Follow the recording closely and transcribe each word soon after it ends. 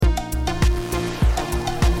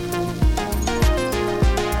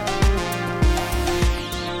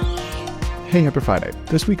Hey, happy Friday.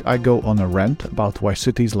 This week I go on a rant about why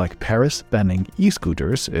cities like Paris banning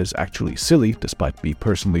e-scooters is actually silly, despite me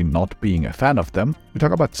personally not being a fan of them. We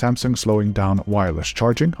talk about Samsung slowing down wireless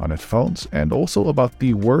charging on its phones, and also about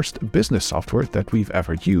the worst business software that we've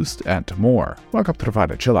ever used, and more. Welcome to the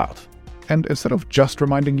Friday Chill Out. And instead of just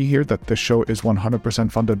reminding you here that this show is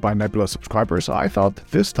 100% funded by Nebula subscribers, I thought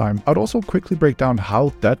this time I'd also quickly break down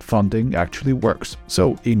how that funding actually works.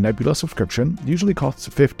 So, a Nebula subscription usually costs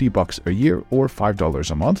 $50 a year or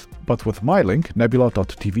 $5 a month, but with my link,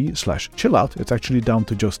 nebula.tv/chillout, it's actually down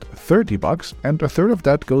to just $30, and a third of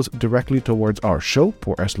that goes directly towards our show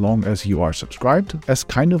for as long as you are subscribed, as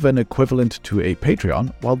kind of an equivalent to a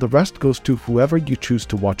Patreon, while the rest goes to whoever you choose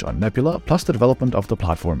to watch on Nebula, plus the development of the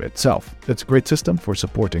platform itself. It's a great system for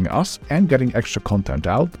supporting us and getting extra content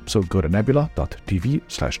out, so go to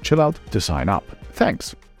nebula.tv/chillout to sign up.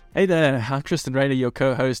 Thanks. Hey there, I'm Tristan Rader, your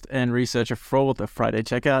co-host and researcher for the Friday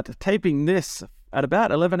Checkout, taping this at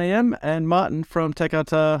about 11 a.m. and Martin from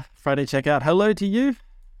TechOut Friday Checkout. Hello to you.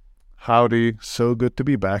 Howdy, so good to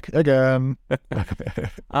be back again.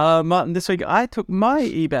 Martin, this week I took my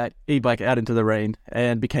e-bike out into the rain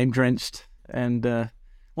and became drenched and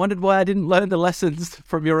wondered why I didn't learn the lessons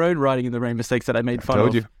from your own riding in the rain mistakes that I made fun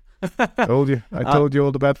of. I told you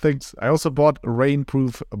all the bad things. I also bought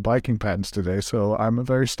rainproof biking pants today, so I'm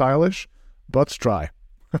very stylish, but dry.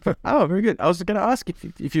 Oh, very good. I was going to ask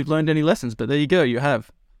if you've learned any lessons, but there you go, you have.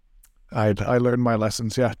 I learned my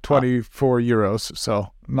lessons, 24 euros,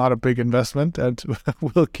 so not a big investment, and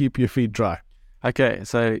will keep your feet dry. Okay,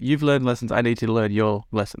 so you've learned lessons, I need to learn your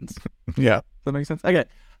lessons. Yeah. Does that make sense? Okay.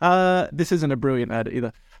 This isn't a brilliant ad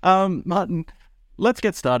either. Martin, let's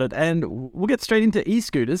get started, and we'll get straight into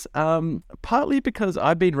e-scooters, partly because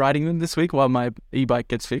I've been riding them this week while my e-bike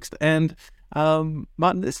gets fixed. And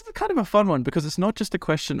Martin, this is kind of a fun one because it's not just a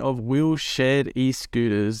question of will shared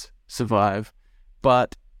e-scooters survive,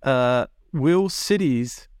 but will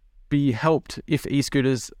cities be helped if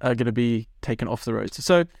e-scooters are going to be taken off the roads?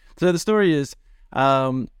 So the story is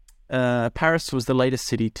Paris was the latest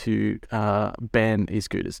city to ban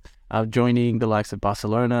e-scooters, joining the likes of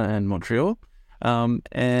Barcelona and Montreal.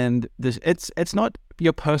 And it's not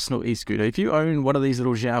your personal e-scooter. If you own one of these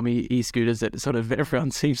little Xiaomi e-scooters that sort of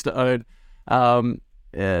everyone seems to own,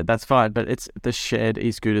 that's fine. But it's the shared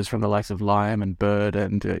e-scooters from the likes of Lime and Bird,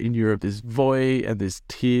 and in Europe there's Voi and there's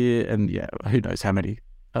Tier, and who knows how many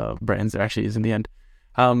brands there actually is in the end.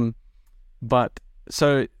 But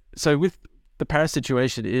so with the Paris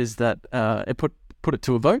situation is that it put it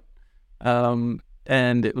to a vote,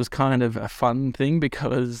 and it was kind of a fun thing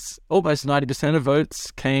because almost 90% of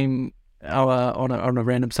votes came on a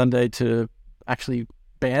random Sunday to actually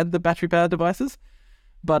ban the battery-powered devices,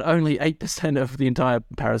 but only 8% of the entire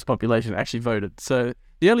Paris population actually voted. So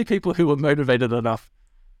the only people who were motivated enough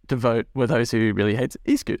to vote were those who really hate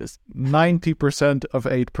e-scooters. 90% of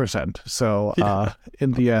 8%. So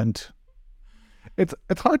in the end, it's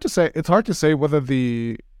hard to say. It's hard to say whether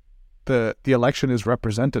the election is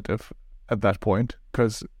representative at that point,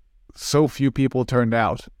 because so few people turned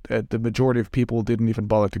out. The majority of people didn't even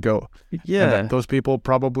bother to go. Yeah, and those people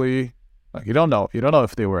probably you don't know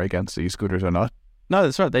if they were against e-scooters or not. No,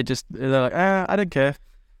 that's right. They're like, I don't care,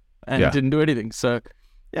 and didn't do anything. So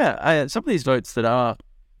some of these votes that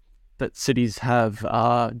cities have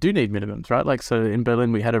do need minimums, right? Like, so in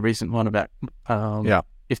Berlin we had a recent one about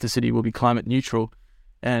if the city will be climate neutral,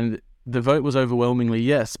 and the vote was overwhelmingly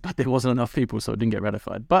yes, but there wasn't enough people, so it didn't get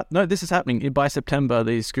ratified. But no, this is happening. By September,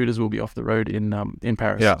 these scooters will be off the road in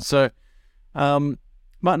Paris. Yeah. So,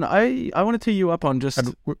 Martin, I want to tee you up on just.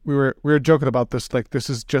 And we were joking about this. Like, this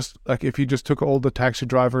is just like if you just took all the taxi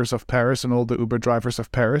drivers of Paris and all the Uber drivers of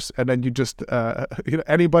Paris, and then you just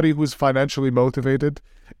anybody who's financially motivated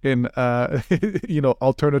in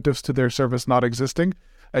alternatives to their service not existing,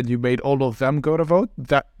 and you made all of them go to vote,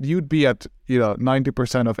 that you'd be at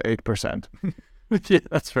 90% of 8%. Yeah,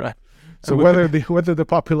 that's right. So whether the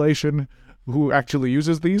population who actually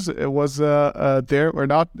uses these was there or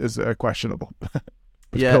not is questionable.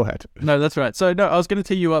 Yeah. Go ahead. No, that's right. So no, I was going to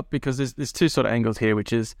tee you up because there's two sort of angles here,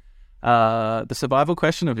 which is the survival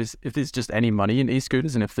question of if there's just any money in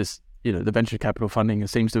e-scooters, and if this the venture capital funding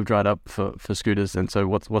seems to have dried up for scooters, and so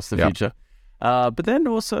what's the future? But then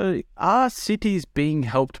also, are cities being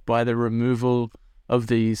helped by the removal of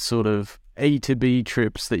these sort of A to B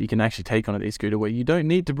trips that you can actually take on an e-scooter, where you don't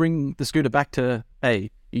need to bring the scooter back to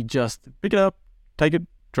A? You just pick it up, take it,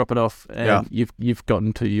 drop it off, and you've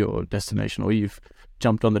gotten to your destination, or you've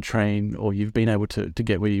jumped on the train, or you've been able to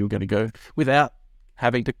get where you were going to go without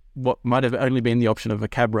having to what might have only been the option of a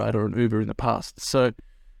cab ride or an Uber in the past. So,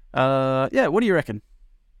 what do you reckon?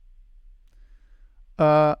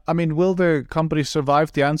 I mean, will the company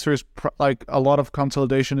survive? The answer is like a lot of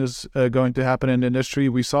consolidation is going to happen in the industry.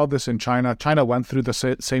 We saw this in China. China went through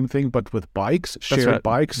the same thing, but with bikes, shared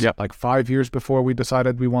bikes. Yep. Like 5 years before we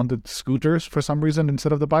decided we wanted scooters for some reason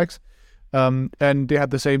instead of the bikes. And they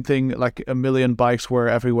had the same thing, like a million bikes were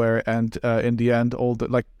everywhere. And in the end,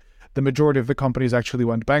 the majority of the companies actually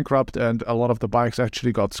went bankrupt, and a lot of the bikes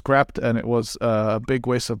actually got scrapped, and it was a big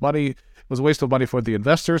waste of money. It was a waste of money for the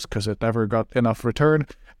investors because it never got enough return,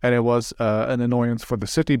 and it was an annoyance for the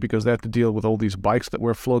city because they had to deal with all these bikes that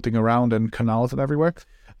were floating around in canals and everywhere.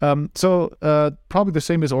 So probably the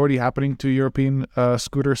same is already happening to European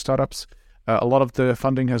scooter startups. A lot of the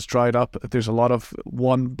funding has dried up. There's a lot of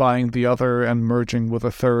one buying the other and merging with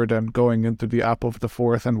a third and going into the app of the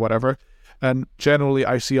fourth and whatever. And generally,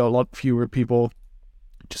 I see a lot fewer people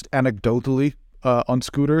just anecdotally on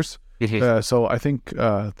scooters. So I think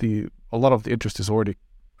a lot of the interest is already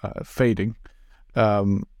fading.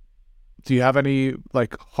 Do you have any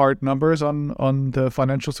like hard numbers on the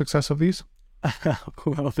financial success of these?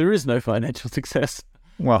 Well, there is no financial success.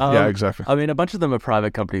 Well, yeah, exactly. I mean, a bunch of them are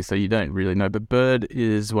private companies, so you don't really know. But Bird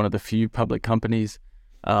is one of the few public companies.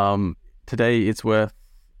 Today, it's worth,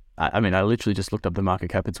 I mean, I literally just looked up the market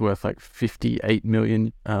cap. It's worth like $58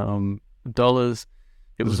 million. It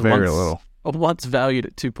was very little. Once valued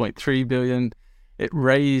at $2.3 billion. It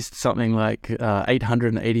raised something like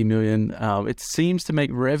 $880 million. It seems to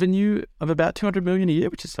make revenue of about $200 million a year,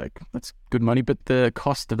 which is like, that's good money. But the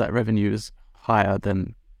cost of that revenue is higher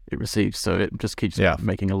than it receives, so it just keeps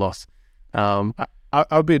making a loss.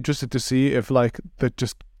 I'd be interested to see if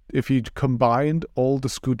if you combined all the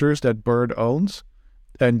scooters that Bird owns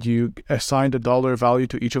and you assigned a dollar value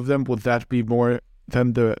to each of them, would that be more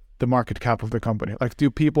than the market cap of the company? Like,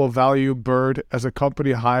 do people value Bird as a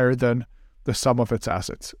company higher than the sum of its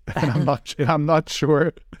assets? And I'm not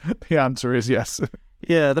sure the answer is yes.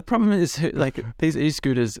 Yeah, the problem is like these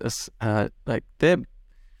e-scooters are like they're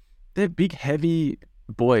big, heavy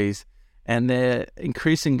boys, and they're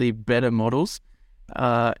increasingly better models,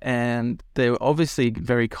 and they're obviously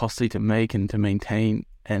very costly to make and to maintain,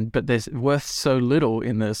 but they're worth so little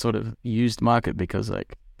in the sort of used market because they're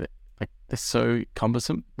so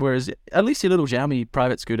cumbersome. Whereas at least your little Xiaomi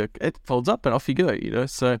private scooter, it folds up and off you go,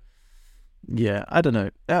 So yeah, I don't know.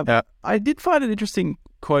 I did find an interesting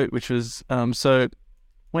quote, which was so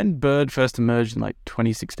when Bird first emerged in like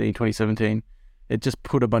 2016, 2017. It just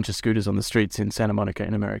put a bunch of scooters on the streets in Santa Monica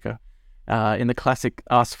in America, in the classic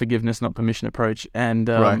ask forgiveness, not permission approach. And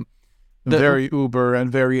right. Very Uber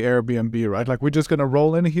and very Airbnb, right? Like, we're just going to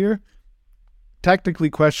roll in here, technically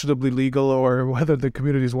questionably legal or whether the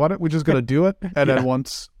communities want it. We're just going to do it. And then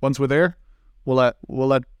once we're there, we'll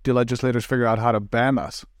let the legislators figure out how to ban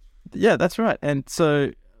us. Yeah, that's right. And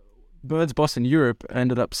so Bird's boss in Europe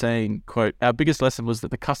ended up saying, quote, "Our biggest lesson was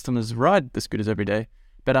that the customers ride the scooters every day,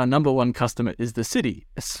 but our number one customer is the city."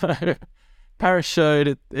 So Paris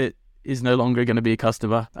showed it is no longer going to be a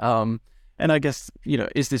customer. And I guess,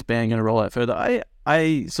 is this ban going to roll out further?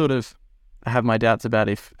 I sort of have my doubts about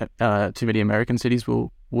if too many American cities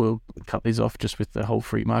will cut these off just with the whole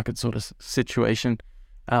free market sort of situation.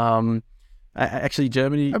 Actually,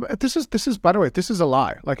 Germany... This is, by the way, this is a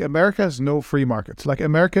lie. Like, America has no free markets. Like,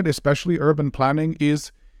 American, especially urban planning,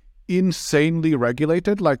 is insanely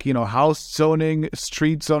regulated, like, house zoning,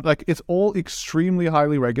 street zone, like, it's all extremely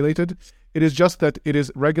highly regulated. It is just that it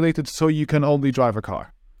is regulated so you can only drive a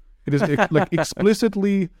car. It is like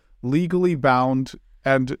explicitly legally bound,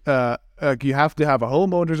 and you have to have a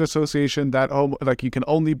homeowners association. That you can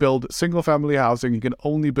only build single family housing, you can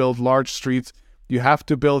only build large streets, you have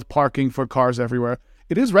to build parking for cars everywhere.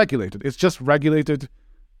 It is regulated. It's just regulated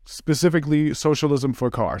specifically socialism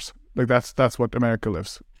for cars. Like, that's what America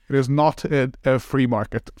lives. It is not a free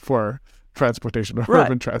market for transportation or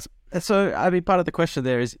urban transport. So, I mean, part of the question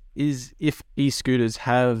there is if e-scooters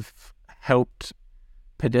have helped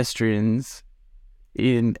pedestrians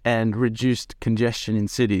and reduced congestion in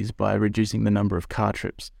cities by reducing the number of car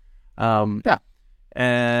trips. And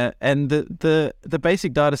the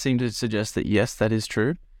basic data seem to suggest that yes, that is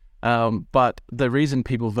true. But the reason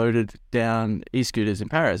people voted down e-scooters in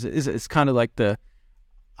Paris is it's kind of like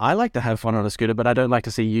I like to have fun on a scooter, but I don't like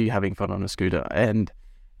to see you having fun on a scooter. And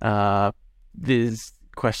there's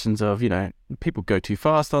questions of, people go too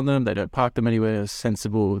fast on them. They don't park them anywhere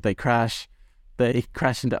sensible. They crash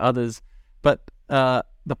into others. But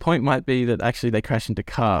the point might be that actually they crash into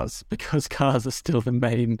cars, because cars are still the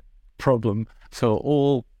main problem for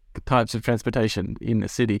all types of transportation in the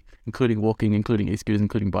city, including walking, including e-scooters,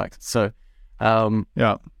 including bikes. So,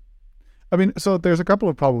 yeah. I mean, so there's a couple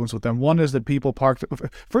of problems with them. One is that people parked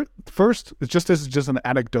first. This is just an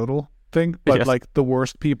anecdotal thing, but Yes. like the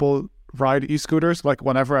worst people ride e-scooters. Like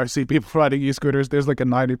whenever I see people riding e-scooters, there's like a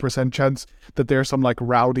 90% chance that there's some like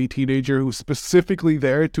rowdy teenager who's specifically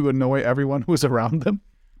there to annoy everyone who's around them.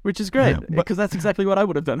 Which is great, But- because that's exactly what I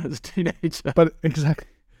would have done as a teenager. But exactly,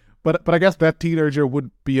 but I guess that teenager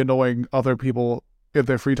would be annoying other people in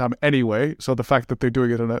their free time anyway. So the fact that they're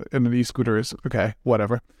doing it in an e-scooter is okay,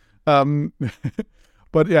 whatever.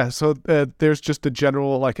 But yeah, so there's just a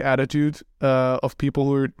general like attitude of people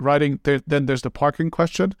who are riding. Then there's the parking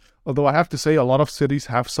question. Although I have to say, a lot of cities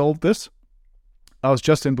have solved this. I was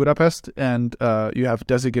just in Budapest, and you have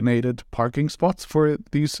designated parking spots for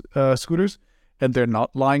these scooters, and they're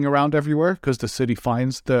not lying around everywhere because the city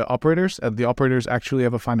fines the operators, and the operators actually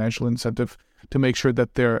have a financial incentive to make sure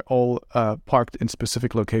that they're all parked in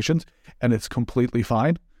specific locations, and it's completely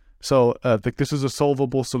fine. So this is a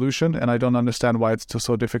solvable solution, and I don't understand why it's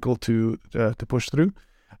so difficult to push through.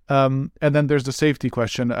 And then there's the safety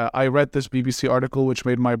question. I read this BBC article, which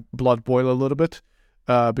made my blood boil a little bit,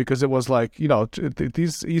 because it was like,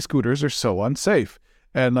 these e-scooters are so unsafe.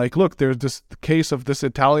 And like, look, there's this case of this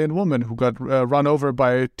Italian woman who got run over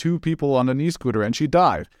by two people on an e-scooter, and she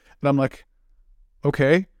died. And I'm like,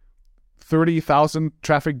 okay, 30,000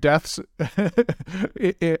 traffic deaths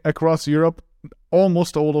across Europe.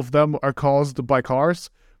 Almost all of them are caused by cars.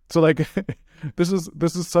 So like, this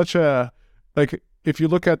is such a, like, if you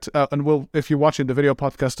look at, if you're watching the video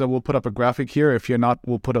podcast, we'll put up a graphic here. If you're not,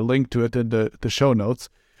 we'll put a link to it in the show notes.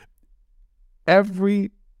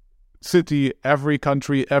 Every city, every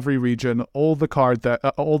country, every region, all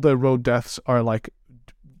the road deaths are like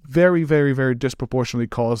very, very, very disproportionately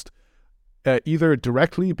caused either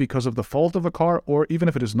directly because of the fault of a car, or even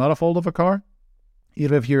if it is not a fault of a car,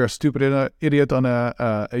 even if you're a stupid idiot on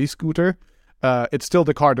a e-scooter, it's still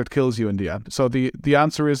the car that kills you in the end. So the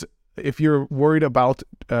answer is, if you're worried about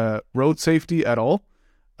road safety at all,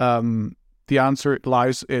 the answer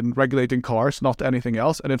lies in regulating cars, not anything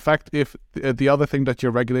else. And in fact, if the other thing that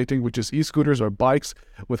you're regulating, which is e-scooters or bikes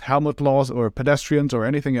with helmet laws or pedestrians or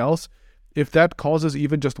anything else, if that causes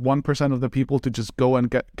even just 1% of the people to just go and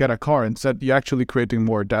get a car, instead, you're actually creating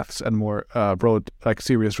more deaths and more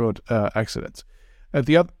serious road accidents.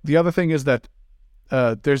 The other thing is that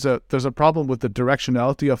there's a problem with the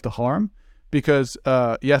directionality of the harm, because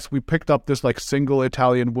yes, we picked up this like single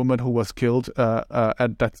Italian woman who was killed,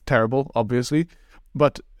 and that's terrible, obviously.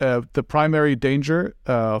 But the primary danger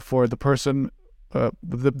for the person,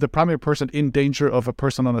 the primary person in danger of a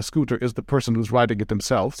person on a scooter is the person who's riding it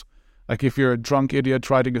themselves. Like if you're a drunk idiot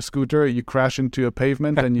riding a scooter, you crash into a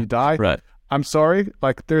pavement and you die. Right. I'm sorry,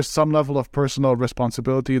 like there's some level of personal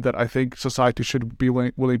responsibility that I think society should be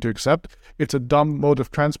willing to accept. It's a dumb mode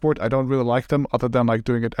of transport. I don't really like them, other than like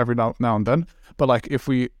doing it every now and then. But like if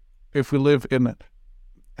we live in,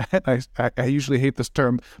 I usually hate this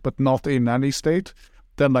term, but not a nanny state,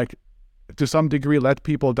 then like to some degree let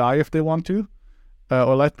people die if they want to,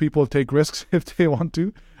 or let people take risks if they want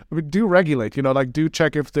to. I mean, do regulate, like do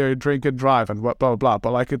check if they drink and drive and blah blah blah.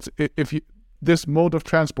 But like this mode of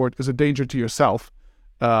transport is a danger to yourself.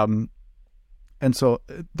 And so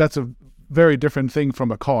that's a very different thing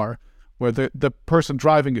from a car, where the person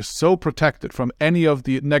driving is so protected from any of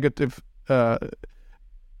the negative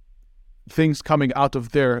things coming out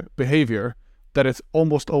of their behavior that it's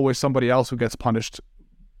almost always somebody else who gets punished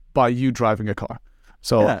by you driving a car.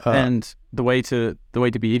 So and the way to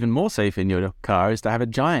be even more safe in your car is to have a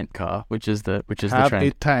giant car, which is the trend. Have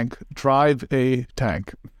a tank. Drive a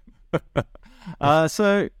tank.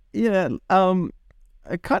 So yeah,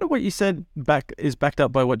 kind of what you said is backed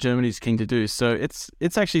up by what Germany's keen to do. So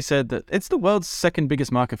it's actually said that it's the world's second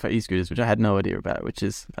biggest market for e-scooters, which I had no idea about. Which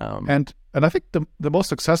is and I think the most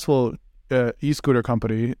successful e-scooter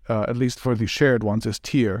company, at least for the shared ones, is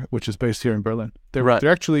Tier, which is based here in Berlin. They're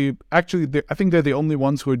actually I think they're the only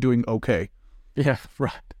ones who are doing okay. Yeah,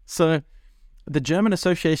 right. So the German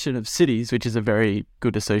Association of Cities, which is a very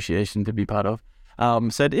good association to be part of,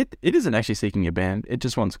 said it isn't actually seeking a ban. It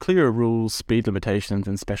just wants clearer rules, speed limitations,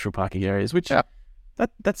 and special parking areas, which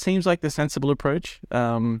that seems like the sensible approach.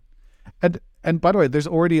 And by the way, there's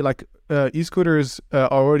already like e-scooters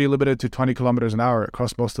are already limited to 20 kilometers an hour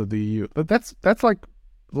across most of the EU. But that's like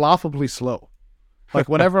laughably slow. Like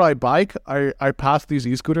whenever I bike, I pass these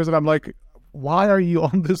e-scooters and I'm like, why are you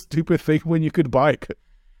on this stupid thing when you could bike?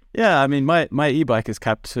 Yeah, I mean, my e-bike is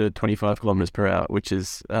capped to 25 kilometers per hour, which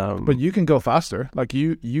is... But you can go faster. Like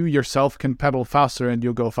you yourself can pedal faster and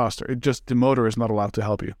you'll go faster. It just, the motor is not allowed to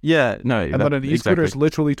help you. Yeah, no. But an e-scooter is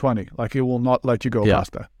literally 20. Like it will not let you go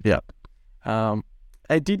faster. Yeah.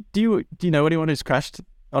 Hey, do you know anyone who's crashed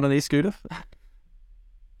on an e-scooter?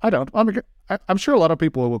 I don't. I'm sure a lot of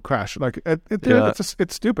people will crash. Like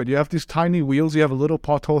it's stupid. You have these tiny wheels. You have a little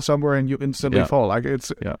pothole somewhere, and you instantly fall. Like I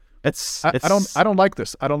don't like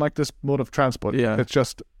this. I don't like this mode of transport. Yeah.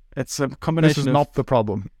 It's a combination. This is not the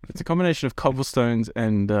problem. It's a combination of cobblestones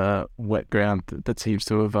and wet ground that seems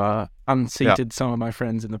to have unseated some of my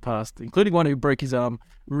friends in the past, including one who broke his arm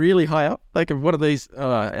really high up. Like one of these,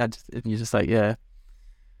 you're just like, yeah.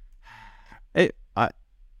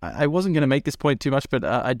 I wasn't going to make this point too much, but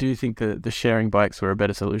I do think that the sharing bikes were a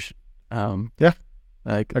better solution.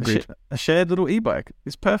 Like agreed. A shared little e-bike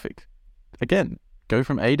is perfect. Again, go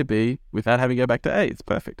from A to B without having to go back to A. It's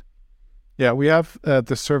perfect. Yeah, we have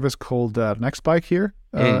this service called Nextbike here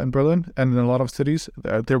in Berlin, and in a lot of cities.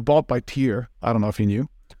 They're bought by Tier. I don't know if you knew.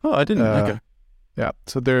 Oh, I didn't. Okay. Yeah,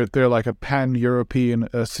 so they're like a pan-European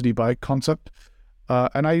city bike concept,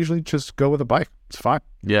 and I usually just go with a bike. It's fine.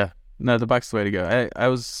 Yeah, no, the bike's the way to go.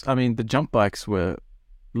 The jump bikes were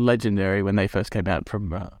legendary when they first came out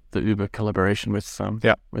from the Uber collaboration with them.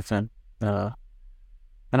 And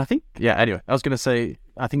I think, anyway, I was going to say,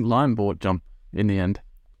 I think Lime bought Jump in the end.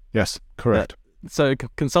 Yes, correct. So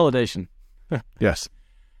consolidation. Yes.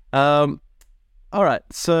 All right.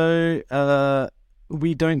 So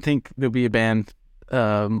we don't think there'll be a ban.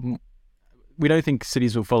 We don't think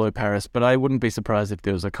cities will follow Paris, but I wouldn't be surprised if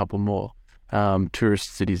there was a couple more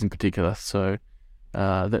tourist cities in particular. So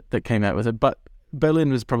that came out with it. But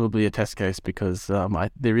Berlin was probably a test case because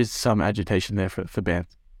there is some agitation there for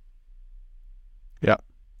bans. Yeah.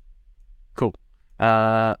 Cool.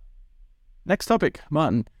 Next topic,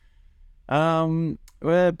 Martin.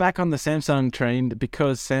 We're back on the Samsung train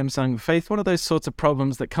because Samsung faced one of those sorts of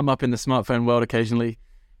problems that come up in the smartphone world occasionally,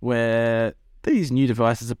 where these new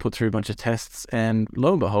devices are put through a bunch of tests and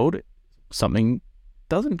lo and behold, something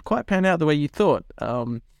doesn't quite pan out the way you thought.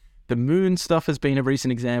 The Moon stuff has been a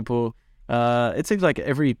recent example. It seems like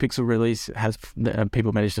every Pixel release has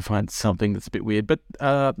people managed to find something that's a bit weird. But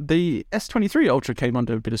the S23 Ultra came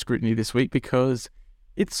under a bit of scrutiny this week because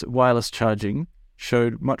its wireless charging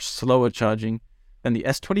showed much slower charging than the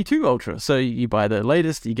S22 Ultra. So you buy the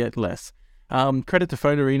latest, you get less. Credit to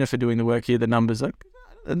Phone Arena for doing the work here. The numbers are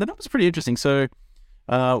pretty interesting. So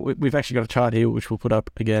we've actually got a chart here, which we'll put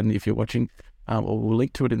up again if you're watching, or we'll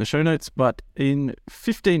link to it in the show notes. But in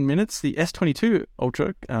 15 minutes, the S22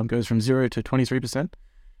 Ultra goes from 0 to 23%.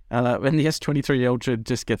 And the S23 Ultra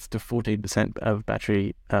just gets to 14% of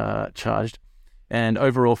battery charged. And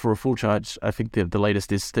overall, for a full charge, I think the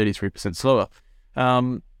latest is 33% slower.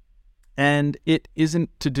 And it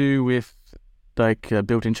isn't to do with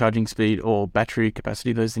built-in charging speed or battery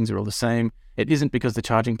capacity. Those things are all the same. It isn't because the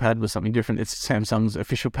charging pad was something different. It's Samsung's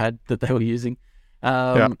official pad that they were using.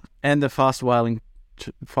 And the fast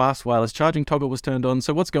wireless charging toggle was turned on.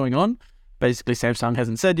 So what's going on? Basically, Samsung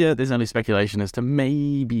hasn't said yet. There's only speculation as to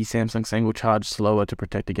maybe Samsung saying will charge slower to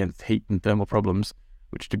protect against heat and thermal problems,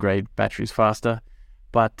 which degrade batteries faster.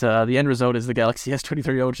 But the end result is the Galaxy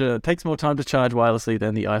S23 Ultra takes more time to charge wirelessly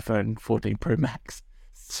than the iPhone 14 Pro Max.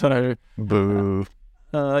 So, boo.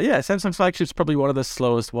 Samsung's flagship is probably one of the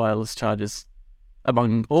slowest wireless chargers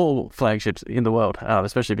among all flagships in the world,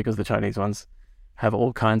 especially because the Chinese ones have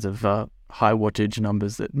all kinds of high wattage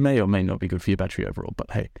numbers that may or may not be good for your battery overall.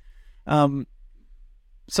 But hey,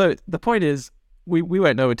 so the point is, we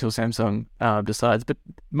won't know until Samsung decides. But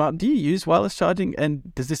Martin, do you use wireless charging,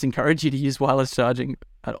 and does this encourage you to use wireless charging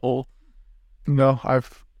at all? No,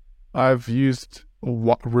 I've used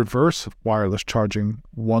reverse wireless charging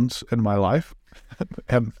once in my life,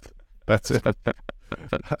 and that's it.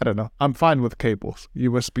 I don't know. I'm fine with cables,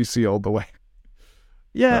 USB-C all the way.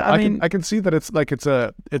 Yeah, I can see that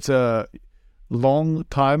it's a long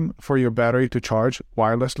time for your battery to charge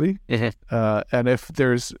wirelessly. And if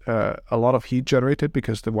there's a lot of heat generated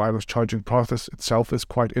because the wireless charging process itself is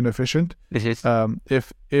quite inefficient,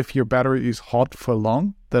 if your battery is hot for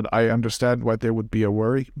long, then I understand why there would be a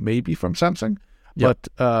worry maybe from Samsung. But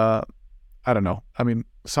I don't know. I mean,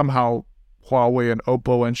 somehow Huawei and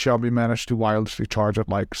Oppo and Xiaomi managed to wirelessly charge at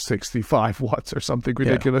like 65 watts or something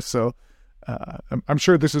ridiculous. So I'm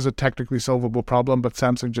sure this is a technically solvable problem, but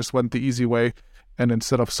Samsung just went the easy way, and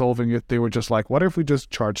instead of solving it, they were just like, what if we just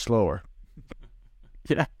charge slower?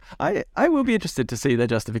 Yeah, I will be interested to see their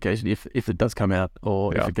justification if it does come out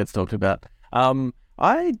or if it gets talked about.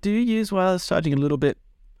 I do use wireless charging a little bit,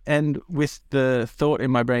 and with the thought in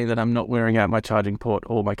my brain that I'm not wearing out my charging port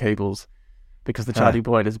or my cables, because the charging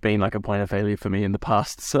point has been like a point of failure for me in the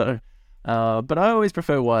past. So, but I always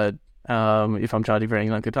prefer wired if I'm charging for any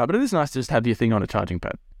length of time. But it is nice to just have your thing on a charging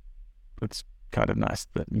pad. It's kind of nice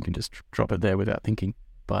that you can just drop it there without thinking.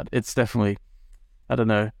 But it's definitely, I don't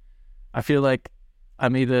know. I feel like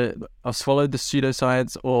I've swallowed the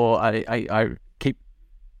pseudoscience, or I keep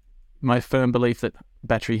my firm belief that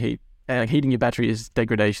battery heating your battery is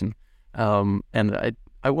degradation. And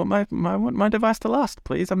I want my device to last,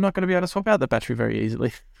 please. I'm not going to be able to swap out the battery very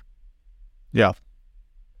easily. Yeah.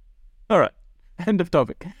 All right. End of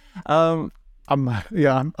topic. I'm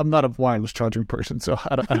not a wireless charging person, so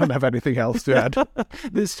I don't have anything else to add.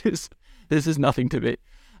 This is nothing to me.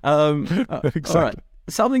 Exactly. All right.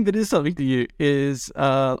 Something that is something to you is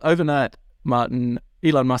overnight, Martin,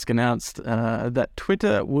 Elon Musk announced that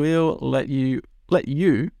Twitter will let you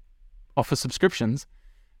offer subscriptions.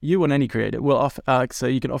 You and any creator will offer, so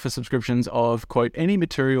you can offer subscriptions of, quote, any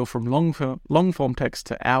material from long form text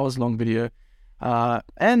to hours long video.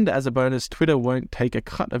 And as a bonus, Twitter won't take a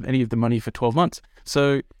cut of any of the money for 12 months.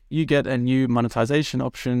 So you get a new monetization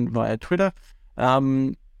option via Twitter. Yeah,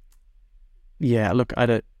 look,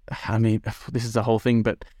 this is the whole thing,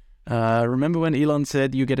 but remember when Elon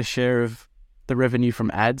said you get a share of the revenue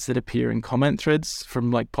from ads that appear in comment threads from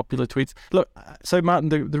like popular tweets? Look, so Martin,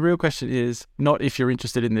 the real question is not if you're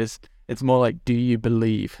interested in this. It's more like, do you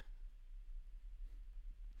believe?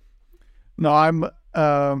 No,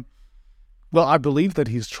 well, I believe that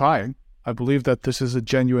he's trying. I believe that this is a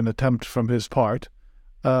genuine attempt from his part.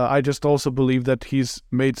 I just also believe that he's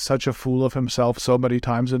made such a fool of himself so many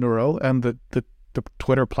times in a row, and that the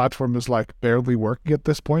Twitter platform is like barely working at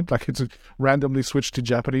this point. Like, it's randomly switched to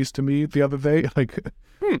Japanese to me the other day. Like,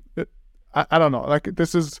 I don't know. Like,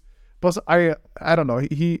 this is, plus I don't know.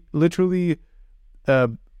 He literally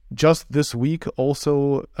just this week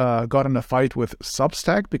also got in a fight with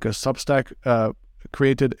Substack, because Substack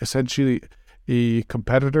created essentially a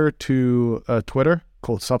competitor to Twitter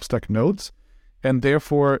called Substack Notes, and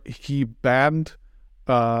therefore he banned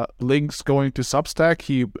links going to Substack.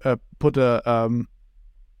 He put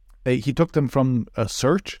he took them from a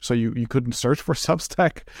search, so you couldn't search for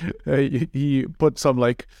Substack. He put some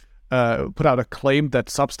put out a claim that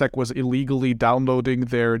Substack was illegally downloading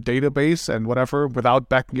their database and whatever without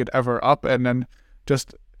backing it ever up, and then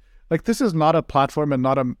just like, this is not a platform and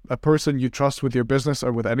not a person you trust with your business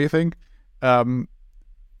or with anything.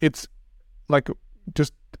 It's like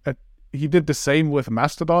just he did the same with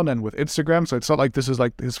Mastodon and with Instagram, so it's not like this is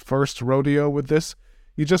like his first rodeo with this.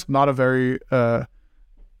 He's just not a very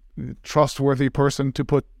trustworthy person to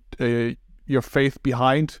put your faith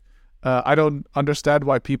behind. I don't understand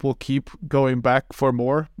why people keep going back for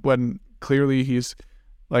more when clearly he's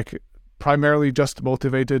like primarily just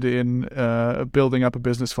motivated in building up a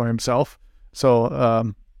business for himself.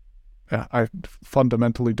 So I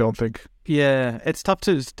fundamentally don't think. Yeah, it's tough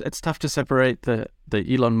to separate the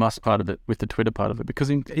Elon Musk part of it with the Twitter part of it,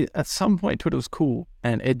 because at some point Twitter was cool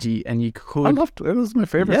and edgy, and you could. I loved it. It was my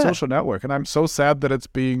favorite social network, and I'm so sad that it's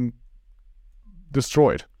being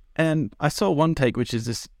destroyed. And I saw one take, which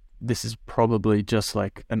is this is probably just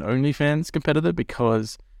like an OnlyFans competitor,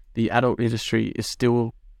 because the adult industry is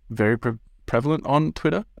still very prevalent on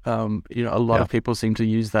Twitter. A lot of people seem to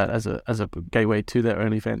use that as a gateway to their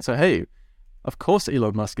OnlyFans. So hey, of course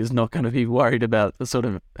Elon Musk is not going to be worried about the sort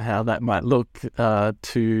of how that might look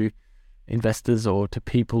to investors or to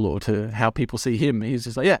people or to how people see him. He's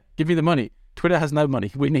just like, yeah, give me the money. Twitter has no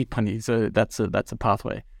money. We need money. So that's a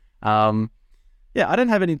pathway. I don't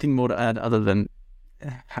have anything more to add other than,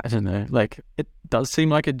 I don't know, like, it does seem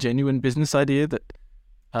like a genuine business idea that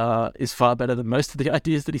is far better than most of the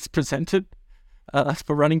ideas that he's presented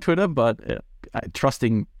for running Twitter, but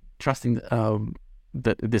trusting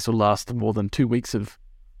that this will last more than 2 weeks of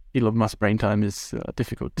Elon Musk brain time is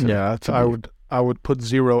difficult. I would put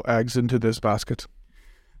 0 eggs into this basket.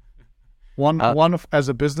 One as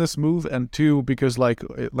a business move, and 2 because like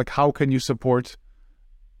how can you support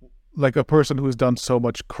like a person who's done so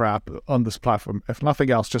much crap on this platform, if nothing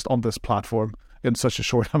else, just on this platform in such a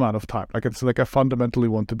short amount of time? Like, it's like I fundamentally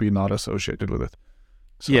want to be not associated with it.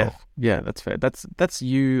 So. Yeah, that's fair. That's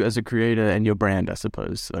you as a creator and your brand, I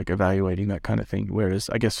suppose, like evaluating that kind of thing. Whereas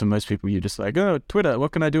I guess for most people, you're just like, oh, Twitter,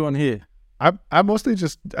 what can I do on here? I'm mostly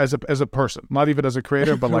just as a person, not even as a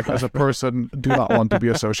creator, but like as a person, do not want to be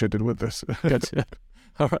associated with this. Gotcha.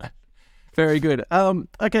 All right. Very good.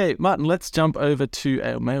 Okay, Martin, let's jump over to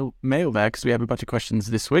our mailbag, because we have a bunch of questions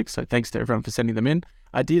this week. So thanks to everyone for sending them in.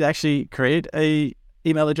 I did actually create a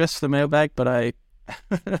email address for the mailbag, but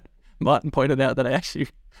Martin pointed out that I actually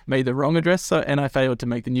made the wrong address, and I failed to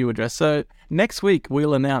make the new address. So next week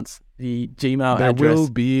we'll announce the Gmail address. There will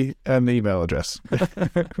be an email address.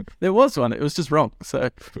 There was one. It was just wrong. So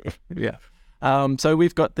yeah. So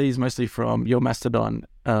we've got these mostly from your Mastodon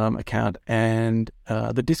account and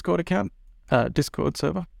the Discord account, Discord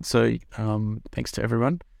server. So thanks to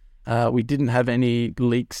everyone. We didn't have any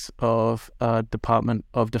leaks of Department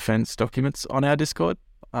of Defense documents on our Discord,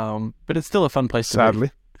 but it's still a fun place to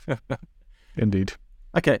Sadly. be. Indeed.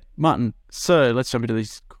 Okay, Martin, so let's jump into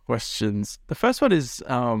these questions. The first one is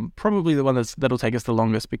probably the one that'll take us the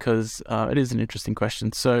longest because it is an interesting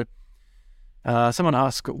question. So someone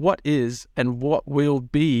asked, what is and what will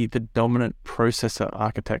be the dominant processor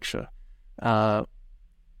architecture?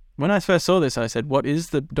 When I first saw this, I said, what is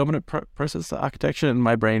the dominant processor architecture? And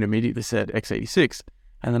my brain immediately said x86.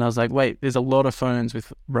 And then I was like, wait, there's a lot of phones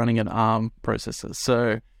with running an ARM processor.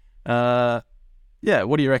 So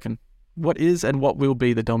what do you reckon? What is and what will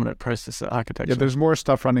be the dominant processor architecture? Yeah, there's more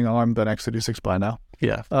stuff running ARM than x86 by now.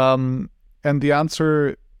 Yeah. And the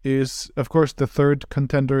answer is, of course, the third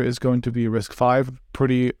contender is going to be RISC-V,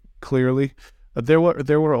 pretty clearly. There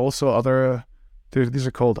were also other, these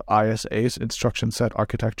are called ISAs, instruction set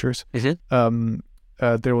architectures. Is it?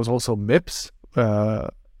 There was also MIPS,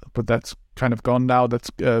 but that's kind of gone now.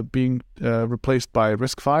 That's being replaced by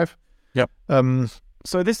RISC-V. Yep.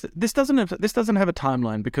 So this doesn't have a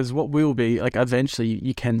timeline, because what will be, like, eventually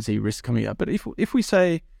you can see RISC coming up. But if we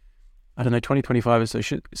say, I don't know, 2025 is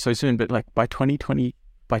so soon, but like by 2030,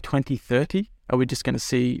 are we just going to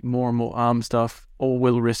see more and more ARM stuff, or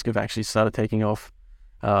will RISC have actually started taking off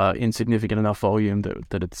in significant enough volume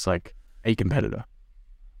that it's like a competitor?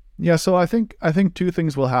 Yeah, so I think two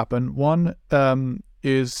things will happen. One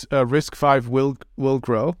is RISC-V will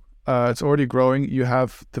grow. It's already growing. You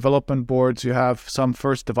have development boards, you have some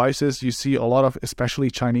first devices. You see a lot of, especially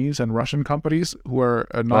Chinese and Russian companies, who are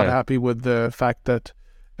not happy with the fact that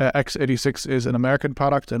x86 is an American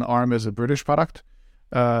product and ARM is a British product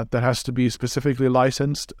that has to be specifically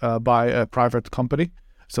licensed by a private company.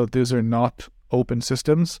 So these are not open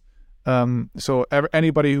systems. So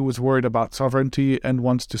anybody who was worried about sovereignty and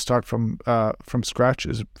wants to start from scratch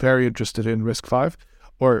is very interested in RISC-V.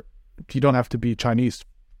 Or you don't have to be Chinese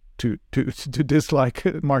to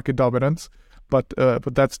dislike market dominance, but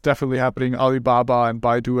that's definitely happening. Alibaba and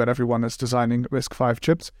Baidu and everyone is designing RISC-V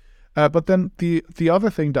chips. But then the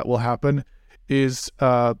other thing that will happen is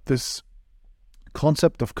this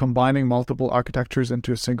concept of combining multiple architectures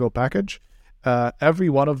into a single package. Every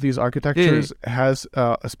one of these architectures has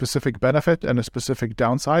a specific benefit and a specific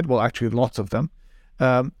downside. Well, actually, lots of them.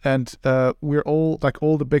 And we're all, like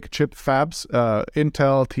all the big chip fabs,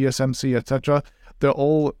 Intel, TSMC, etc., they're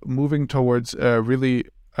all moving towards really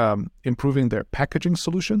improving their packaging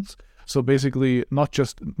solutions. So basically, not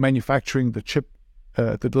just manufacturing the chip,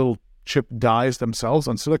 the little chip dies themselves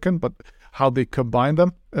on silicon, but how they combine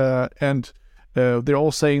them. And they're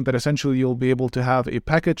all saying that essentially you'll be able to have a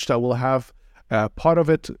package that will have part of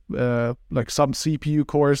it, like some CPU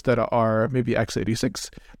cores that are maybe x86,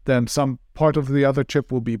 then some part of the other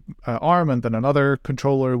chip will be ARM, and then another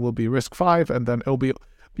controller will be RISC-V, and then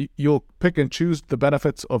you'll pick and choose the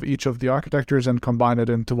benefits of each of the architectures and combine it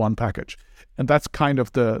into one package. And that's kind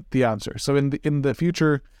of the answer. So in the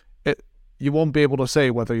future, you won't be able to say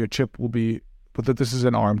whether your chip will be, whether this is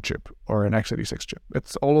an ARM chip or an x86 chip.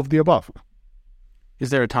 It's all of the above. Is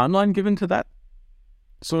there a timeline given to that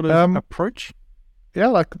sort of approach?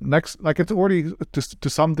 Yeah, it's already to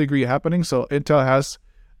some degree happening. So Intel has,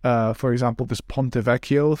 for example, this Ponte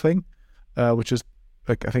Vecchio thing, which is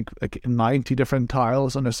like, I think, like 90 different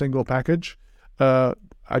tiles on a single package. I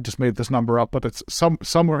just made this number up, but it's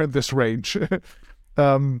somewhere in this range.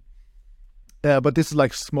 But this is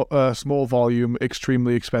like small volume,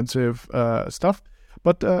 extremely expensive stuff.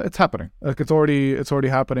 But it's happening. Like it's already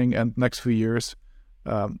happening, and next few years.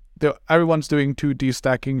 Everyone's doing 2D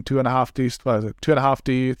stacking,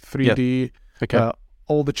 2.5D, 3D. Yep. Okay.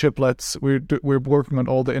 All the chiplets. We're working on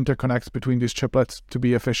all the interconnects between these chiplets to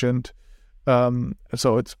be efficient.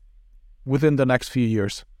 So it's within the next few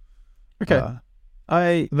years. Okay.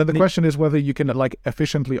 Then the question is whether you can like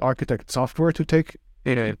efficiently architect software to take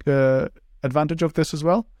advantage of this as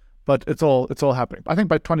well. But it's all happening. I think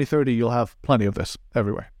by 2030 you'll have plenty of this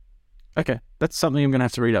everywhere. Okay, that's something I'm going to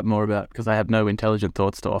have to read up more about, because I have no intelligent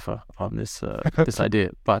thoughts to offer on this this idea.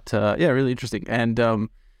 But really interesting. And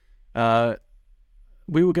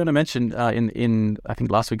we were going to mention in I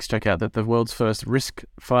think last week's checkout that the world's first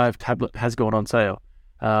RISC-V tablet has gone on sale.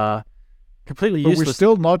 Completely useless. But we're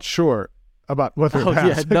still not sure about whether it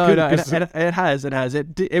has. Yeah, it has.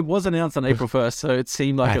 It was announced on April 1st, so it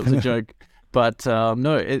seemed like it was a joke. But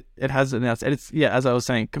no, it has announced. And it's, as I was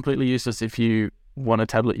saying, completely useless if you want a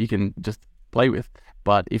tablet you can just play with.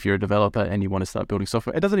 But if you're a developer and you want to start building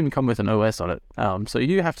software, it doesn't even come with an OS on it. So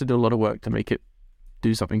you have to do a lot of work to make it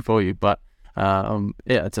do something for you. But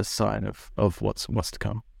it's a sign of what's to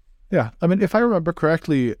come. Yeah, I mean, if I remember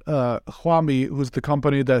correctly, Huami, who's the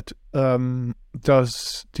company that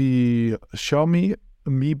does the Xiaomi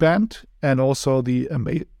Mi Band and also the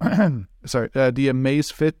the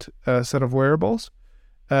Amazfit set of wearables,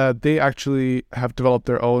 they actually have developed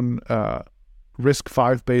their own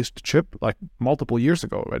RISC-V based chip like multiple years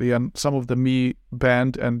ago already, and some of the Mi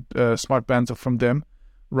Band and smart bands from them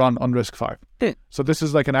run on RISC-V. Yeah. So this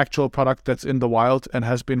is like an actual product that's in the wild and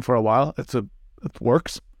has been for a while. It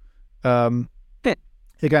works. Again,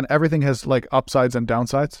 everything has like upsides and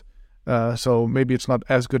downsides. So maybe it's not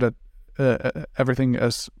as good at everything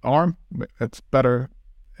as ARM. It's better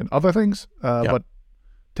in other things, but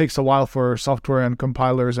takes a while for software and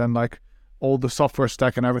compilers and like all the software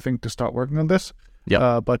stack and everything to start working on this.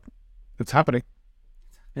 But it's happening.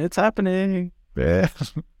 It's happening. Yeah.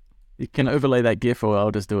 You can overlay that GIF, or I'll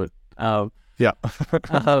just do it. Okay.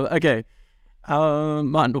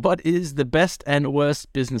 Martin, what is the best and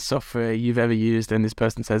worst business software you've ever used? And this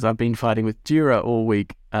person says, I've been fighting with Jira all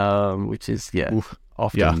week, which is,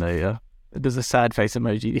 often there's a sad face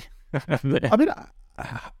emoji there. I mean,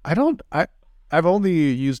 I've only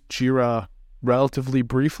used Jira relatively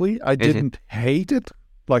briefly. I didn't hate it,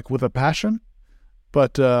 like with a passion.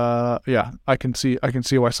 But I can see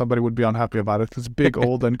why somebody would be unhappy about it. It's big,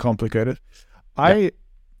 old, and complicated. I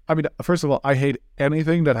mean, first of all, I hate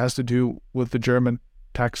anything that has to do with the German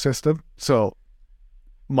tax system. So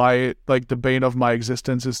the bane of my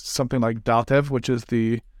existence is something like Datev, which is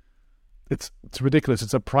it's ridiculous.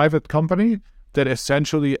 It's a private company that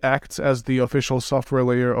essentially acts as the official software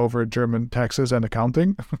layer over German taxes and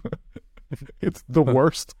accounting. It's the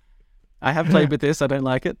worst. I have played with this. I don't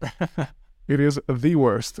like it. It is the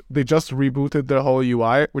worst. They just rebooted their whole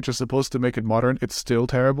UI, which is supposed to make it modern. It's still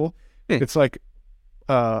terrible. It's like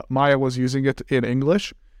Maya was using it in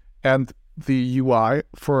English, and the UI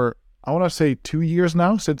for, I want to say 2 years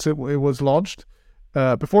now since it was launched.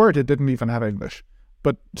 Before it didn't even have English.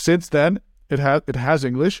 But since then, it has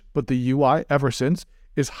English, but the UI ever since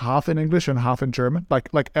is half in English and half in German.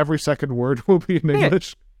 Like every second word will be in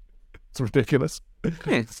English. It's ridiculous.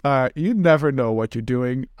 You never know what you're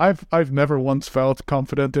doing. I've never once felt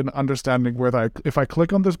confident in understanding whether if I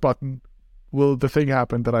click on this button, will the thing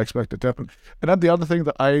happen that I expect it to happen. And then the other thing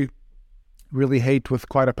that I really hate with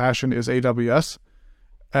quite a passion is AWS.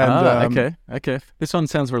 And okay. This one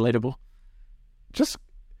sounds relatable.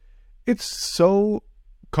 It's so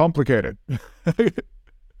complicated.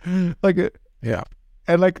 And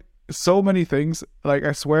like so many things. Like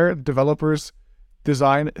I swear, developers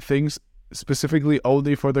design things specifically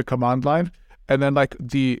only for the command line, and then like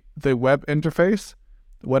the web interface,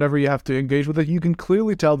 whenever you have to engage with it, you can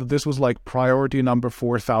clearly tell that this was like priority number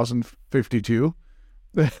 4052.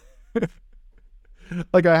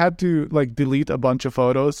 Like I had to like delete a bunch of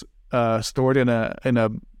photos stored in a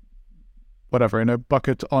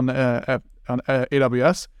bucket on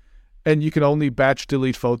AWS, and you can only batch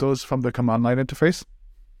delete photos from the command line interface.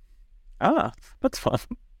 That's fun.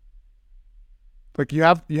 Like you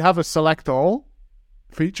have a select all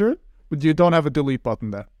feature, but you don't have a delete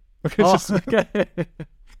button there. Okay.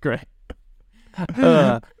 Great.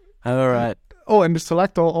 All right. Oh, and the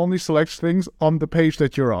select all only selects things on the page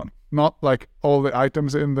that you're on, not like all the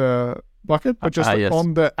items in the bucket, but just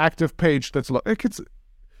on the active page that's like it's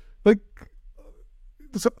like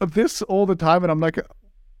this all the time, and I'm like,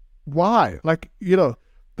 why? Like, the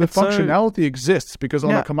functionality exists because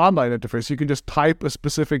on a command line interface you can just type a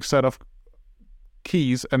specific set of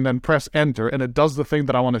keys and then press enter, and it does the thing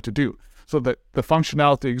that I want it to do. So that the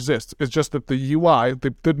functionality exists. It's just that the UI,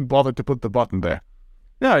 they didn't bother to put the button there.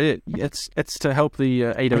 No, it's to help the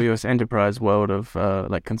AWS enterprise world of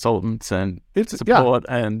like consultants and support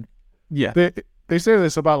and They say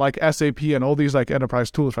this about like SAP and all these like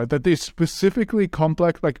enterprise tools, right? That they specifically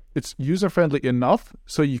complex, like it's user friendly enough,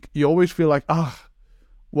 so you always feel like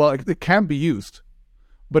it can be used,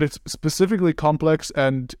 but it's specifically complex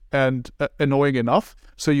and annoying enough,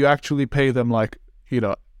 so you actually pay them like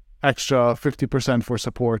extra 50% for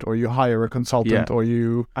support, or you hire a consultant, or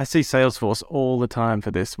you... I see Salesforce all the time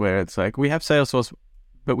for this, where it's like, we have Salesforce,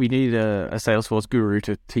 but we need a Salesforce guru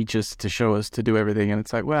to teach us, to show us, to do everything. And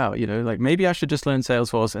it's like, wow, like maybe I should just learn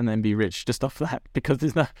Salesforce and then be rich just off that, because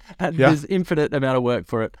there's infinite amount of work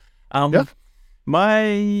for it.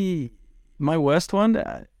 My worst one,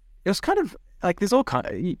 it was kind of like, there's all kind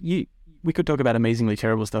of... We could talk about amazingly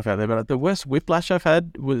terrible stuff out there, but the worst whiplash I've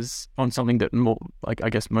had was on something that more, like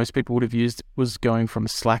I guess most people would have used, was going from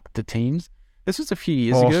Slack to Teams. This was a few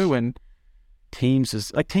years ago when Teams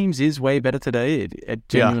is way better today. It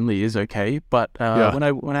genuinely is okay, but when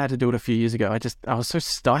I had to do it a few years ago, I was so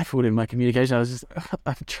stifled in my communication. I was just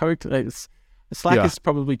I'm choked. Slack is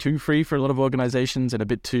probably too free for a lot of organizations and a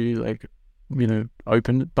bit too like,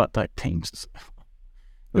 open, but like Teams.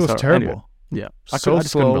 It was terrible. Anyway, yeah. I So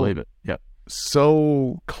just couldn't slow. believe it. Yeah.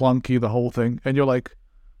 So clunky, the whole thing. And you're like,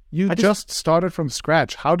 you just started from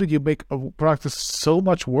scratch. How did you make a product that's so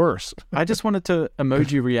much worse? I just wanted to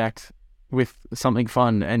emoji react with something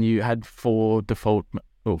fun, and you had 5 default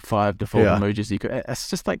emojis you could. It's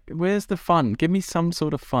just like, where's the fun? Give me some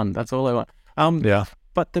sort of fun. That's all I want.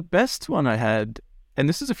 But the best one I had, and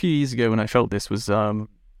this is a few years ago when I felt this, was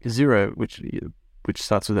Xero, which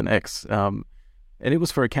starts with an X. And it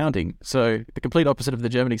was for accounting, so the complete opposite of the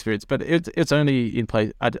German experience. But it's only in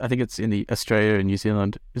place. I think it's in the Australia and New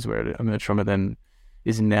Zealand is where it emerged from, and then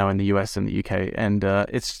is now in the US and the UK. And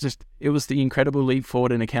it was the incredible leap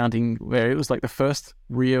forward in accounting, where it was like the first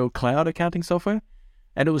real cloud accounting software,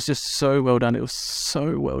 and it was just so well done. It was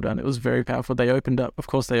so well done. It was very powerful. They opened up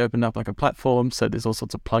like a platform, so there's all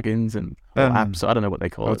sorts of plugins and apps. So I don't know what they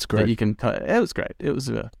call it. Great. That you can. It was great. It was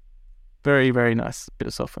a very, very nice bit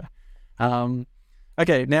of software.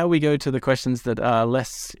 Okay, now we go to the questions that are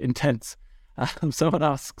less intense. Someone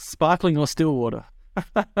asks, sparkling or still water?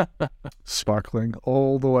 Sparkling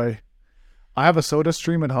all the way. I have a Soda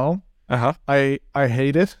Stream at home. I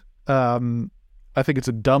hate it. I think it's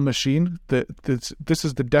a dumb machine. This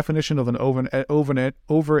is the definition of an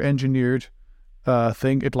over-engineered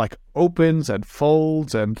thing. It like opens and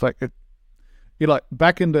folds and like it. Like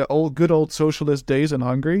back in the good old socialist days in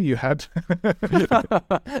Hungary, you had.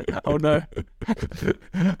 Oh no!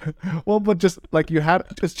 Well, but just like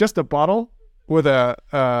it's just a bottle with a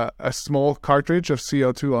small cartridge of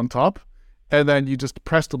CO2 on top, and then you just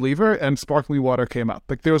press the lever, and sparkling water came out.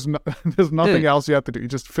 Like there's nothing else you have to do. You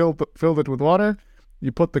just filled it with water.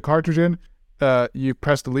 You put the cartridge in. You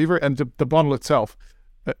press the lever, and the bottle itself.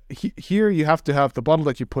 Here you have to have the bottle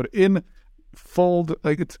that you put in, fold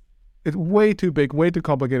like it's. It's way too big, way too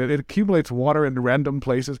complicated. It accumulates water in random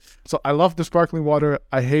places. So I love the sparkling water.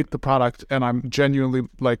 I hate the product, and I'm genuinely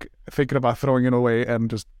like thinking about throwing it away and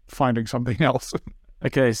just finding something else.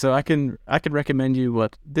 Okay, so I can recommend you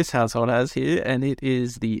what this household has here, and it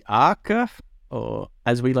is the Arca, or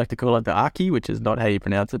as we like to call it, the Arki, which is not how you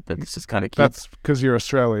pronounce it, but it's just kind of cute. That's because you're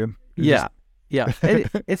Australian. Yeah.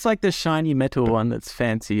 It's like the shiny metal one that's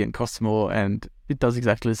fancy and costs more, and it does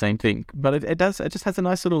exactly the same thing. But it just has a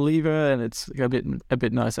nice little lever, and it's a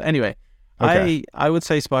bit nicer. Anyway, okay. I would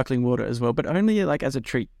say sparkling water as well, but only like as a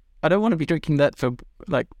treat. I don't want to be drinking that for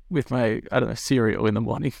like with my cereal in the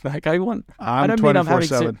morning. Like I don't mean I'm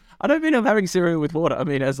having cereal with water. I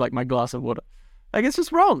mean as like my glass of water. Like it's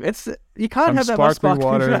just wrong. You can't have that much sparkling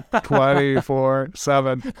water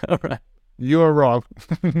 24/7. All right, you're wrong.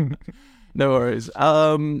 No worries.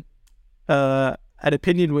 An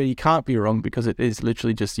opinion where you can't be wrong because it is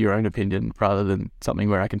literally just your own opinion rather than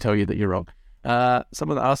something where I can tell you that you're wrong.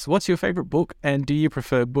 Someone asks, what's your favorite book, and do you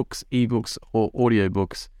prefer books, ebooks, or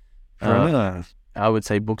audiobooks? I would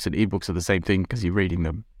say books and ebooks are the same thing because you're reading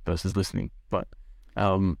them versus listening. But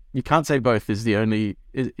you can't say both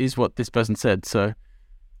is what this person said. So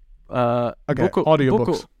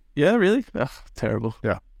audiobooks. Yeah, really? Ugh, terrible.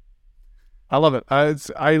 Yeah. I love it.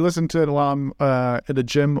 I listen to it while I'm in the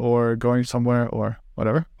gym or going somewhere or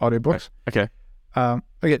whatever. Audiobooks. Okay.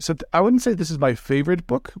 Okay. So I wouldn't say this is my favorite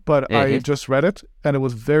book, but I just read it and it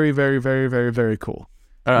was very, very, very, very, very cool.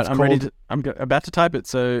 All right. I'm about to type it.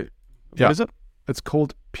 So what is it? It's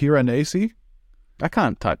called Piranesi. I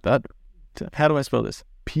can't type that. How do I spell this?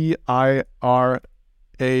 Piranesi.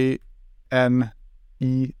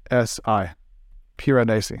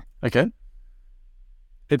 Piranesi. Okay.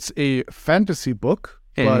 It's a fantasy book,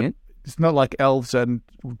 but it's not like elves and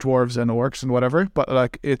dwarves and orcs and whatever, but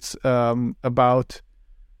like it's about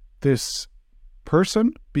this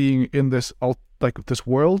person being in this this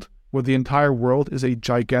world where the entire world is a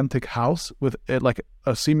gigantic house with like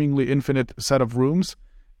a seemingly infinite set of rooms,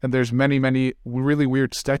 and there's many, many really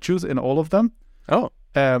weird statues in all of them. Oh.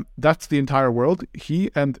 That's the entire world. He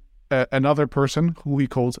and another person who he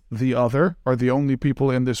calls the Other are the only people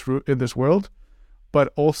in this world.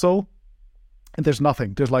 But also, there's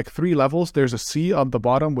nothing. There's like 3 levels. There's a sea on the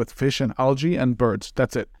bottom with fish and algae and birds.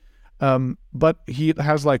 That's it. But he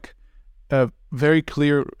has like a very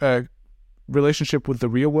clear relationship with the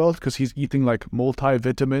real world because he's eating like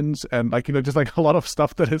multivitamins and like, just like a lot of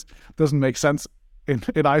stuff that doesn't make sense in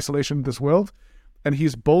isolation in this world. And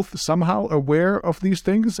he's both somehow aware of these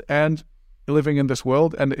things and living in this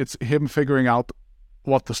world. And it's him figuring out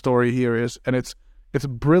what the story here is. And it's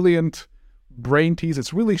brilliant brain tease.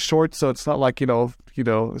 It's really short, so it's not like it's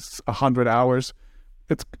 100 hours.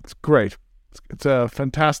 It's great. It's a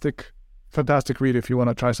fantastic read if you want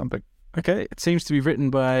to try something. Okay, it seems to be written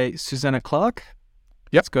by Susanna Clarke.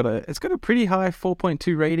 Yep. It's got a pretty high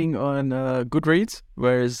 4.2 rating on Goodreads,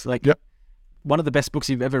 whereas Yep. one of the best books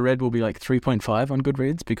you've ever read will be like 3.5 on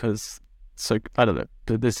Goodreads because I don't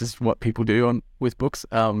know, this is what people do with books.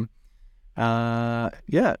 Yeah,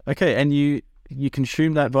 okay, and you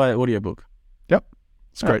consume that via audiobook. Yep.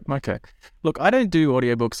 It's great. Okay. Look, I don't do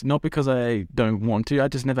audiobooks, not because I don't want to. I've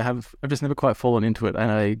just never quite fallen into it,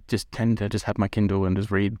 and I just tend to just have my Kindle and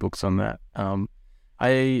just read books on that.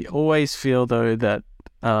 I always feel though that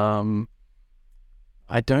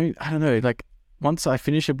I don't know, like once I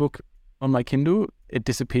finish a book on my Kindle, it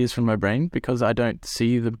disappears from my brain because I don't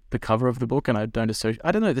see the cover of the book, and I don't associate.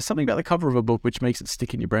 I don't know. There's something about the cover of a book which makes it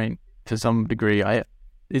stick in your brain to some degree.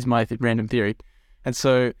 Is my random theory, and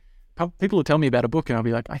so people will tell me about a book, and I'll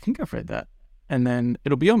be like, I think I've read that, and then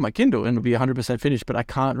it'll be on my Kindle and it'll be 100% finished, but I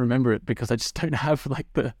can't remember it because I just don't have like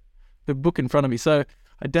the book in front of me. So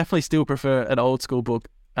I definitely still prefer an old school book.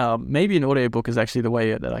 Maybe an audio book is actually the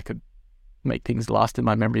way that I could make things last in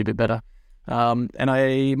my memory a bit better. And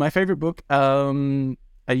my favorite book, I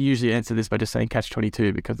usually answer this by just saying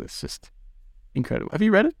Catch-22 because it's just incredible. Have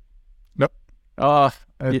you read it? Nope. Oh,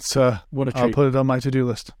 it's what a treat. I'll put it on my to-do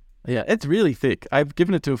list. Yeah, it's really thick. I've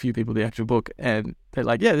given it to a few people, the actual book, and they're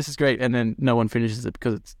like, yeah, this is great. And then no one finishes it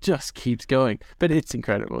because it just keeps going. But it's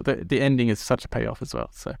incredible. The ending is such a payoff as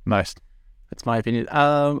well. So nice. That's my opinion.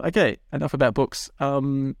 Okay, enough about books.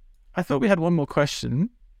 I thought we had one more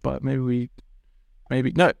question, but maybe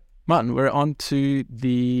no. Martin, we're on to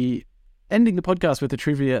the ending the podcast with the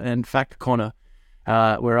trivia and fact corner,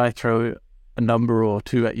 where I throw a number or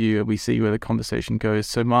two at you and we see where the conversation goes.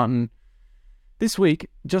 So Martin, this week,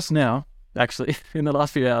 just now, actually, in the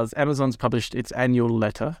last few hours, Amazon's published its annual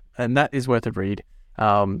letter, and that is worth a read.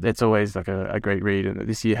 It's always like a great read, and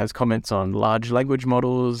this year has comments on large language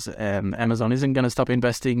models, and Amazon isn't going to stop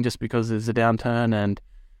investing just because there's a downturn, and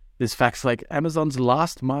there's facts like Amazon's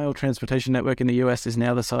last mile transportation network in the US is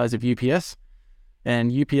now the size of UPS,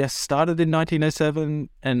 and UPS started in 1907,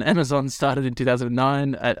 and Amazon started in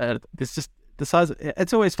 2009. It's just the size.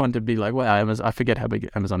 It's always fun to be like, wow, Amazon, I forget how big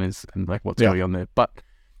Amazon is and like what's going on there. But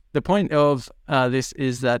the point of this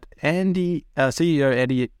is that CEO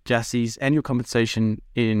Andy Jassy's annual compensation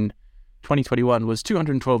in 2021 was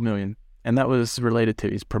 $212 million, and that was related to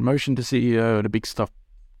his promotion to CEO and a big stock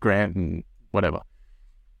grant and whatever.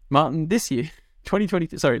 Martin, last year,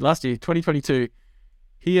 2022,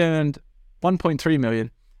 he earned $1.3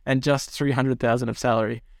 million and just $300,000 of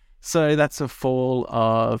salary. So that's a fall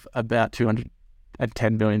of about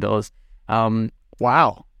 $210 million.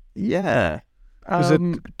 Wow. Yeah. Is it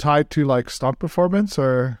tied to like stock performance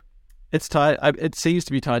or? It's tied. It seems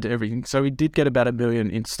to be tied to everything. So he did get about $1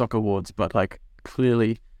 million in stock awards, but like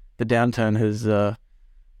clearly the downturn has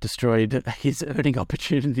destroyed his earning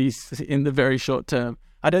opportunities in the very short term.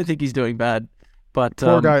 I don't think he's doing bad, but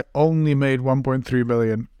poor guy only made $1.3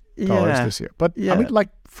 million this year. But I mean, like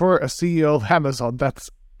for a CEO of Amazon,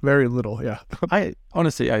 that's very little. Yeah.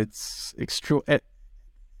 It's extra.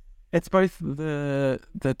 It's both the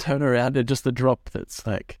turnaround and just the drop that's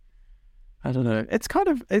like, I don't know. It's kind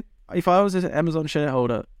of, if I was an Amazon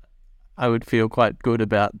shareholder, I would feel quite good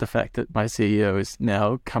about the fact that my CEO is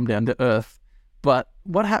now come down to earth. But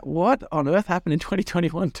what on earth happened in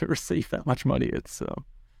 2021 to receive that much money? It's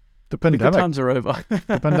the pandemic. The good times are over.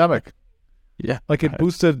 The pandemic. Yeah. Like it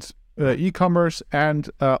boosted e-commerce and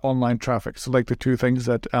online traffic. So like the two things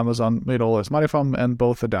that Amazon made all this money from, and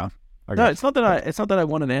both are down. No, it's not that I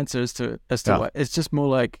want an answer as to what. It's just more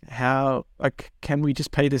like how, like, can we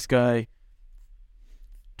just pay this guy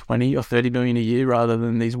 20 or 30 million a year rather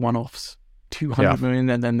than these one-offs, 200 million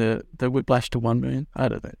and then the whiplash to 1 million? I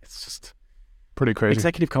don't know. It's just pretty crazy.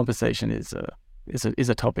 Executive compensation is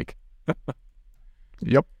a topic.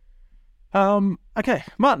 Yep. Okay,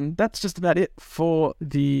 Martin, that's just about it for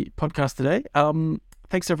the podcast today.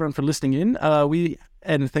 Thanks everyone for listening in.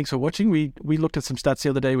 And thanks for watching. We looked at some stats the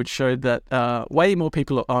other day which showed that way more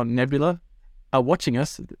people on Nebula are watching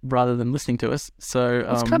us rather than listening to us. So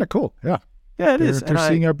that's kind of cool. Yeah. Yeah, it is. They're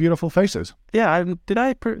seeing our beautiful faces. Yeah. I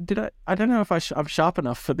don't know if I'm sharp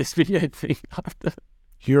enough for this video thing.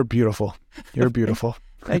 You're beautiful. You're beautiful.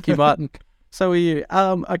 Thank you, Martin. So are you.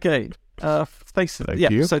 Okay. Thanks. Thank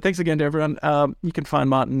you. So thanks again to everyone. You can find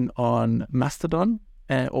Martin on Mastodon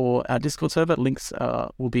or our Discord server. Links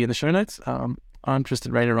will be in the show notes. I'm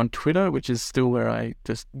Tristan Rader on Twitter, which is still where I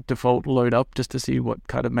just default load up just to see what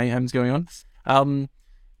kind of mayhem's going on.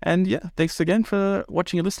 And yeah, thanks again for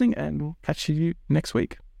watching and listening, and we'll catch you next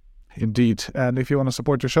week. Indeed. And if you want to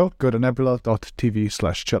support the show, go to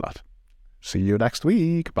nebula.tv/chillout. See you next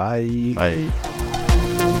week. Bye.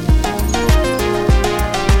 Bye.